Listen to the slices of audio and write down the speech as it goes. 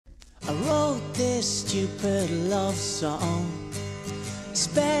wrote this stupid love song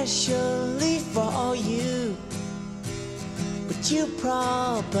especially for you, but you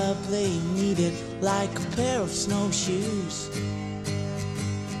probably need it like a pair of snowshoes.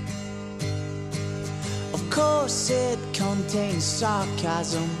 Of course it contains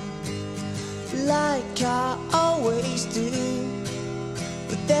sarcasm, like I always do,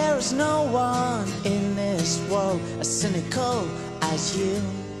 but there is no one in this world as cynical as you.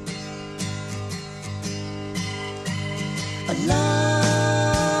 I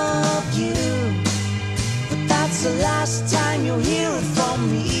love you, but that's the last time you'll hear it from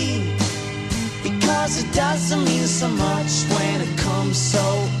me, because it doesn't mean so much when it comes so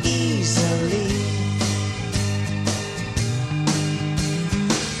easily.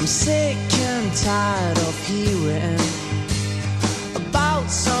 I'm sick and tired of hearing about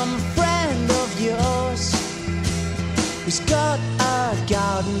some friend of yours who's got a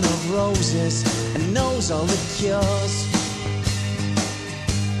garden of roses and knows all the cures.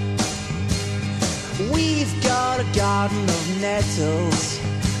 We've got a garden of nettles,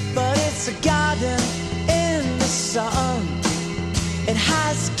 but it's a garden in the sun. It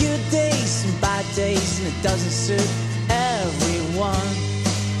has good days and bad days, and it doesn't suit everyone.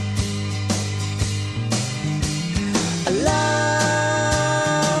 I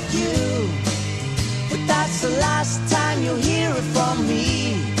love you, but that's the last time you'll hear it from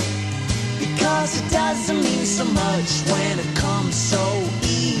me, because it doesn't mean so much when it comes so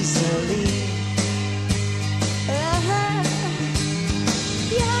easily.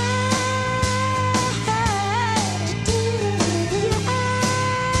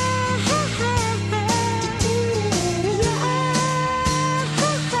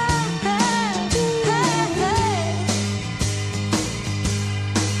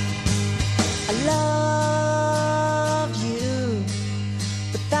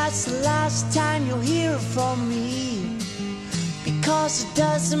 That's the last time you'll hear it from me, because it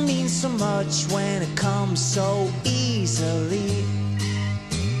doesn't mean so much when it comes so easily.